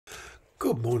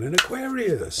Good morning,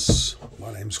 Aquarius.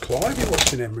 My name's Clive. You're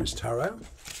watching Emery's Tarot.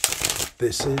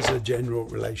 This is a general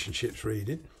relationships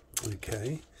reading.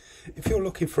 Okay. If you're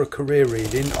looking for a career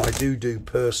reading, I do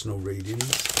personal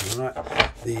readings. Right.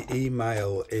 The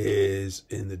email is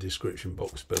in the description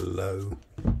box below.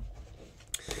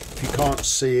 If you can't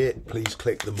see it, please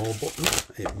click the more button.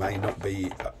 It may not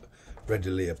be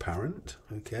readily apparent.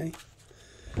 Okay.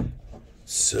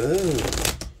 So,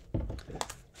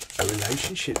 a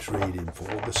relationships reading for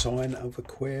the sign of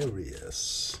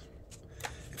Aquarius.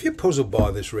 If you're puzzled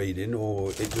by this reading or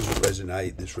it doesn't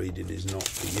resonate, this reading is not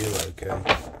for you, okay?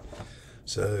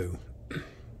 So,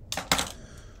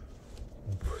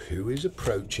 who is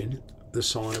approaching the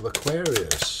sign of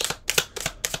Aquarius?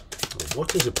 Or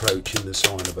what is approaching the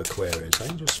sign of Aquarius?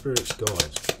 Angels, spirits,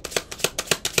 guides.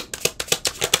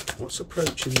 What's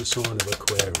approaching the sign of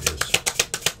Aquarius?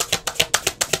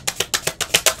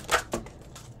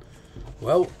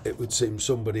 Well, it would seem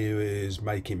somebody who is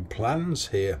making plans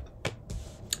here.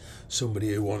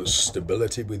 Somebody who wants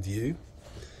stability with you.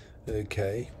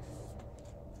 Okay.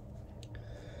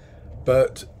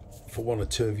 But for one or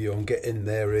two of you, I'm getting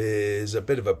there is a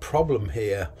bit of a problem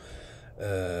here.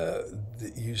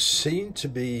 You seem to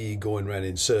be going around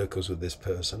in circles with this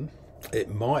person.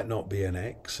 It might not be an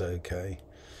ex, okay.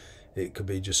 It could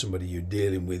be just somebody you're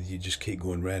dealing with. You just keep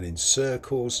going around in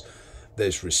circles.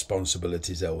 There's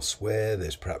responsibilities elsewhere.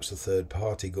 There's perhaps a third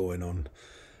party going on.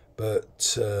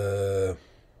 But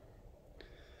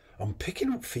I'm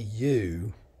picking up for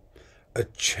you a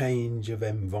change of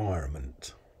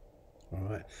environment. All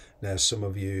right. Now, some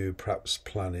of you perhaps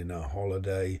planning a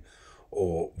holiday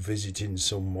or visiting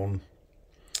someone.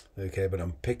 Okay, but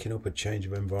I'm picking up a change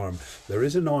of environment. There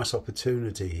is a nice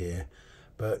opportunity here,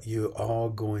 but you are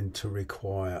going to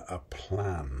require a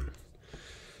plan.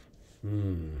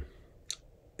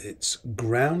 It's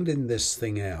grounding this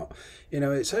thing out. You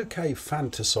know, it's okay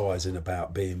fantasizing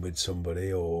about being with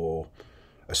somebody, or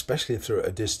especially if they're at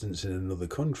a distance in another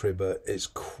country, but it's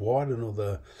quite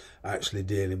another actually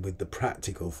dealing with the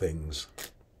practical things.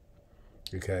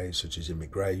 Okay, such as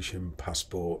immigration,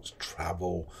 passports,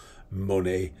 travel,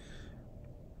 money,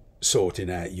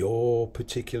 sorting out your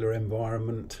particular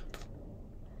environment.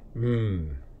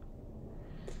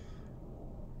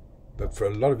 But for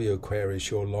a lot of you Aquarius,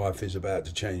 your life is about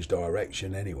to change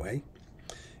direction anyway.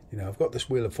 You know, I've got this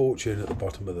Wheel of Fortune at the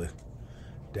bottom of the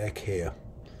deck here.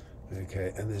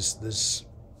 Okay, and there's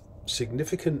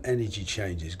significant energy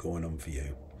changes going on for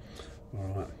you. All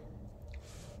right.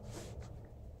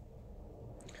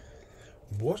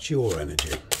 What's your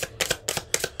energy?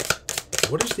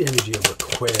 What is the energy of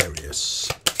Aquarius?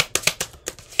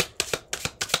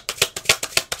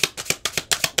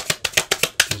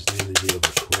 What is the energy of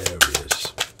Aquarius?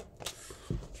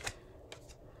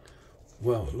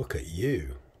 Well, look at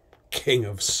you. King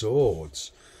of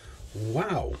Swords.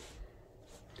 Wow.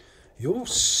 You're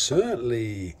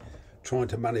certainly trying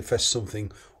to manifest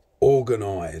something,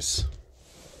 organise.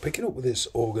 Picking up with this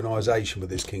organisation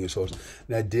with this King of Swords.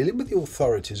 Now, dealing with the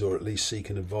authorities, or at least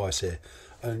seeking advice here.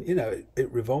 And, you know,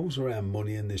 it revolves around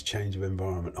money and this change of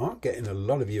environment. I'm getting a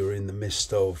lot of you are in the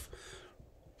midst of,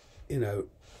 you know,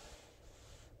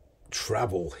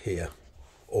 travel here.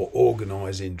 Or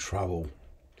organising travel.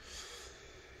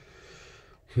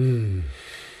 It's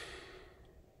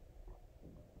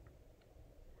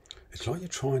like you're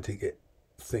trying to get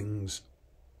things,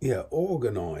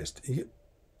 organised.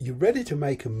 You're ready to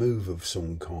make a move of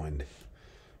some kind.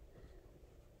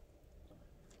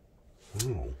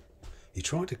 Oh, you're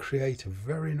trying to create a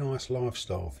very nice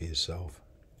lifestyle for yourself.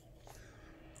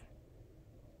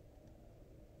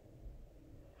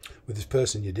 With this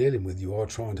person you're dealing with, you are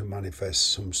trying to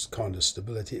manifest some kind of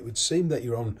stability. It would seem that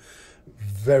you're on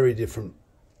very different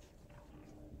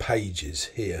pages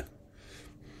here.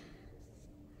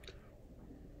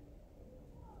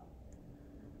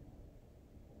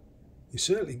 You're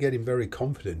certainly getting very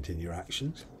confident in your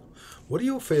actions. What are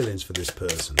your feelings for this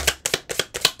person?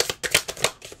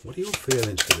 What are your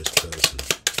feelings for this person?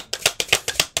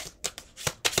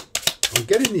 I'm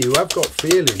getting you have got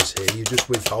feelings here, you're just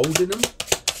withholding them.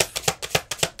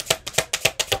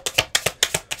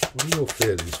 What are your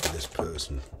feelings for this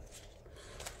person?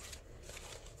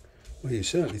 Well, you're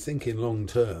certainly thinking long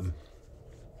term.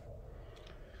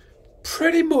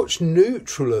 Pretty much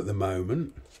neutral at the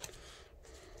moment.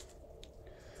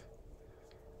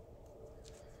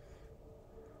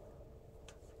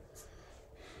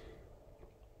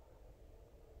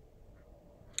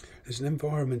 There's an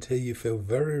environment here you feel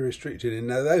very restricted in.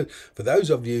 Now, for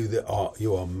those of you that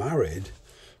are married,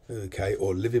 okay,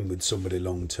 or living with somebody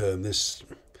long term, this,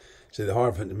 see, the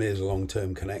Hierophant to me is a long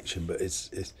term connection, but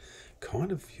it's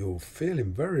you're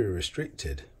feeling very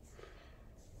restricted.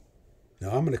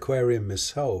 Now, I'm an Aquarian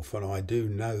myself, and I do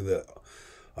know that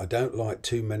I don't like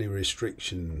too many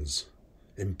restrictions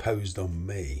imposed on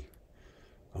me.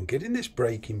 I'm getting this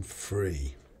breaking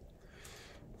free.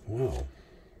 Wow.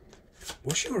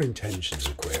 What's your intentions,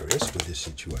 Aquarius, with this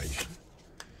situation?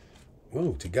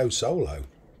 Well, to go solo.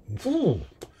 Ooh.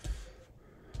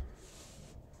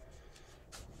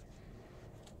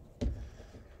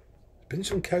 Been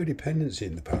some codependency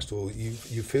in the past, or you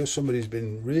feel somebody's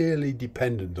been really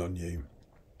dependent on you.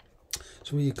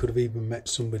 Some of you could have even met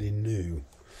somebody new.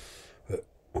 But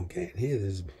I'm getting here,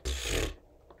 there's...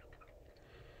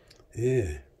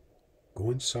 Yeah.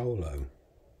 Going solo.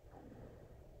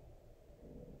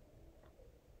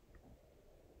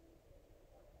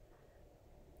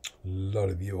 A lot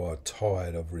of you are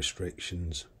tired of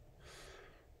restrictions.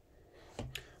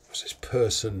 What's this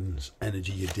person's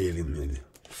energy you're dealing with?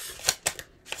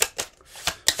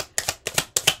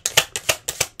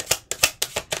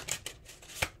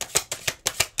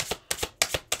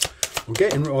 I'm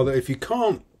getting rather, if you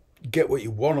can't get what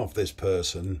you want off this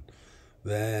person,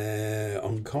 then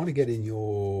I'm kind of getting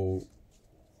you're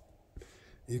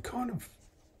kind of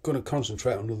going to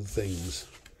concentrate on other things.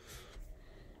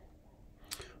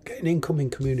 Getting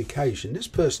incoming communication. This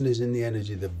person is in the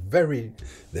energy. They're very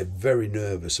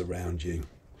nervous around you.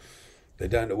 They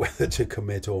don't know whether to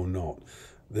commit or not.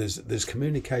 There's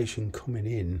communication coming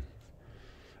in,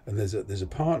 and there's a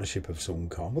partnership of some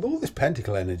kind. With all this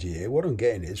pentacle energy here, what I'm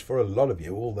getting is, for a lot of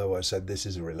you, although I said this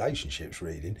is a relationships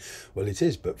reading, well, it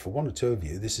is, but for one or two of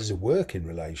you, this is a work in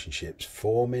relationships,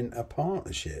 forming a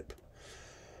partnership.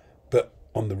 But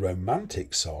on the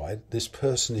romantic side, this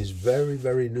person is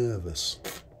very nervous.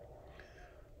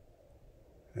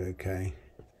 Okay.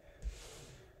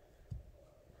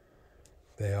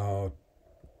 They are,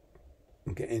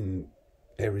 I'm getting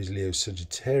Aries, Leo,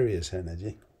 Sagittarius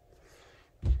energy.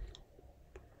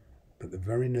 But they're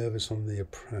very nervous on the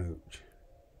approach.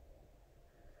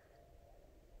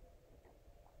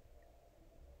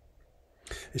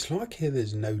 It's like here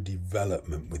there's no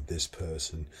development with this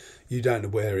person. You don't know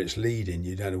where it's leading.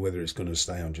 You don't know whether it's going to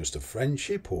stay on just a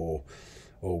friendship or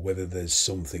whether there's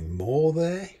something more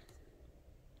there.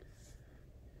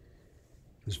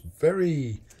 It's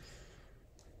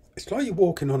like you're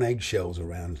walking on eggshells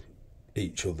around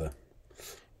each other.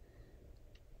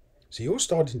 So you're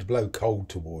starting to blow cold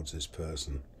towards this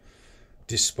person,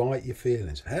 despite your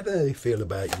feelings. How do they feel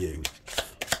about you?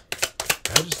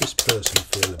 How does this person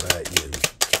feel about you?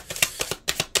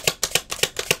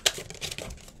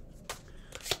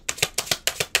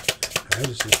 How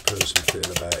does this person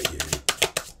feel about you?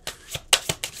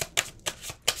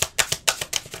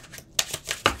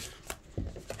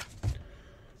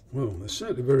 Well, they're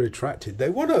certainly very attracted. They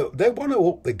want to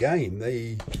up the game.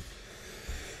 They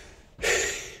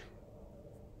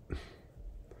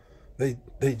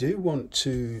do want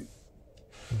to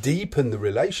deepen the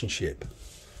relationship.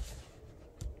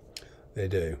 They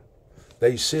do.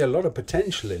 They see a lot of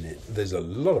potential in it. There's a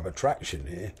lot of attraction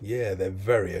here. Yeah, they're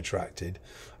very attracted.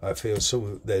 I feel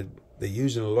they're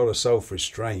using a lot of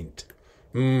self-restraint.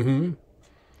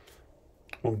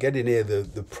 I'm getting here,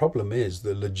 the problem is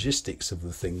the logistics of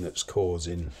the thing that's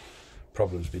causing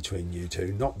problems between you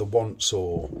two, not the wants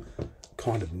or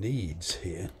kind of needs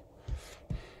here.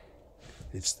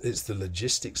 It's the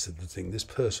logistics of the thing. This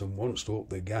person wants to up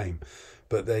their game,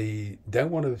 but they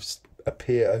don't want to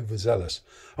appear overzealous.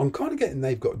 I'm kind of getting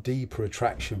they've got deeper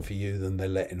attraction for you than they're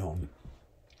letting on.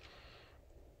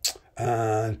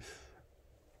 And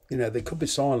you know, there could be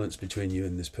silence between you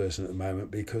and this person at the moment,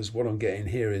 because what I'm getting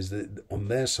here is that on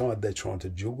their side, they're trying to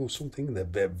juggle something.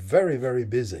 They're very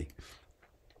busy.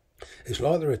 It's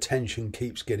like their attention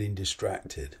keeps getting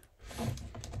distracted.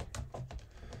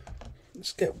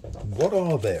 Let's get, what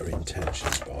are their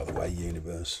intentions, by the way,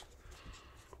 universe?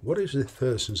 What is this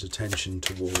person's intention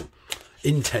towards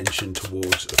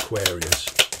Aquarius?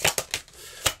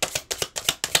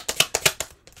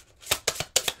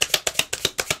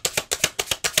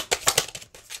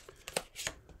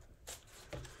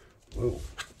 Well,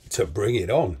 to bring it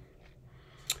on.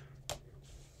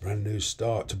 Brand new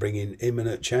start, to bring in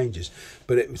imminent changes.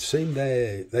 But it would seem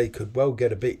they could well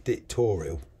get a bit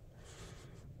dictatorial.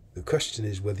 The question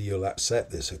is whether you'll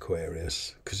accept this,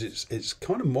 Aquarius, because it's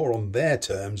kind of more on their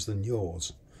terms than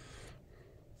yours.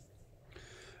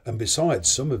 And besides,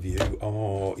 some of you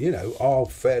are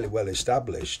fairly well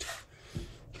established.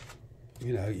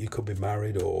 You know, you could be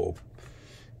married or,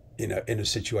 you know, in a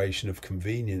situation of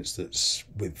convenience that's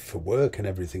for work and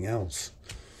everything else.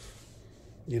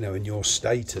 You know, in your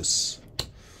status.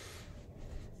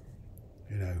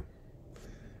 You know,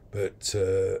 but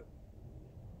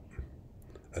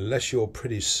unless you're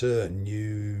pretty certain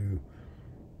you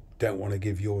don't want to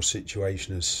give your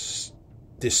situation as,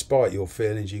 despite your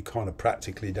feelings, you kind of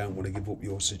practically don't want to give up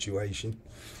your situation.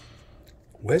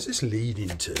 Where's this leading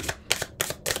to?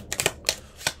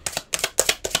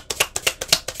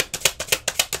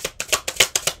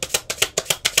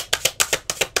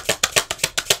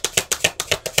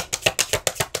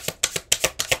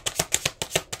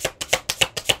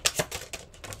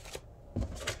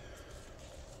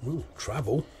 Ooh,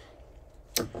 travel.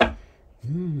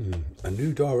 A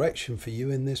new direction for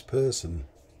you in this person.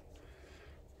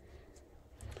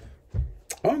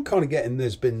 I'm kind of getting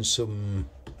there's been some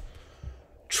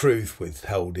truth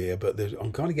withheld here, but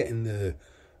I'm kind of getting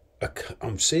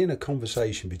I'm seeing a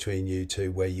conversation between you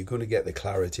two where you're going to get the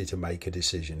clarity to make a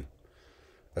decision,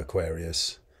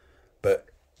 Aquarius, but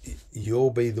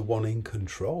you'll be the one in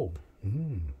control.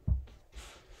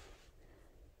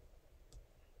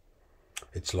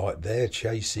 It's like they're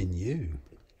chasing you.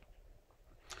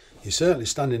 You're certainly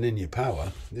standing in your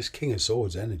power, this King of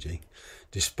Swords energy,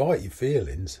 despite your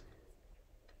feelings.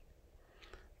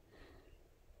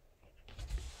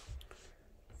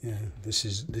 Yeah, this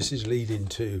is leading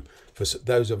to, for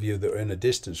those of you that are in a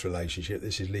distance relationship,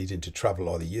 this is leading to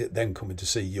travel, either them coming to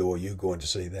see you or you going to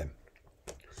see them.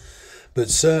 But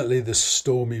certainly the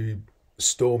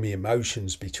stormy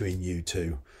emotions between you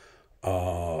two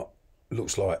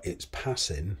looks like it's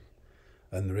passing,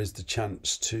 and there is the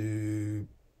chance to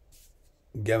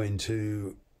go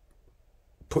into,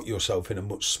 put yourself in a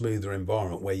much smoother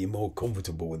environment where you're more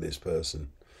comfortable with this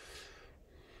person.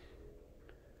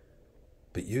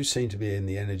 But you seem to be in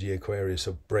the energy, Aquarius,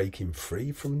 of breaking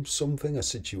free from something, a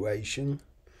situation.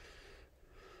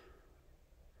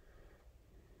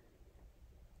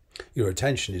 Your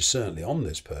attention is certainly on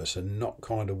this person, not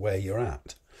kind of where you're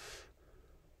at.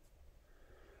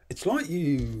 It's like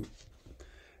you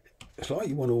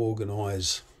want to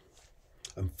organise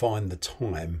and find the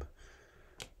time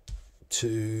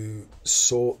to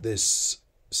sort this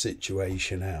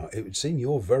situation out. It would seem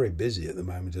you're very busy at the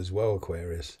moment as well,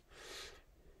 Aquarius.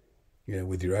 You know,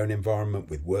 with your own environment,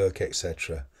 with work,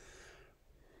 etc.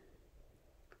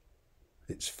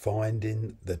 It's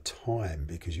finding the time,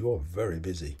 because you are very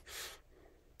busy.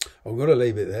 I'm going to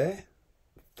leave it there.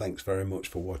 Thanks very much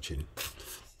for watching.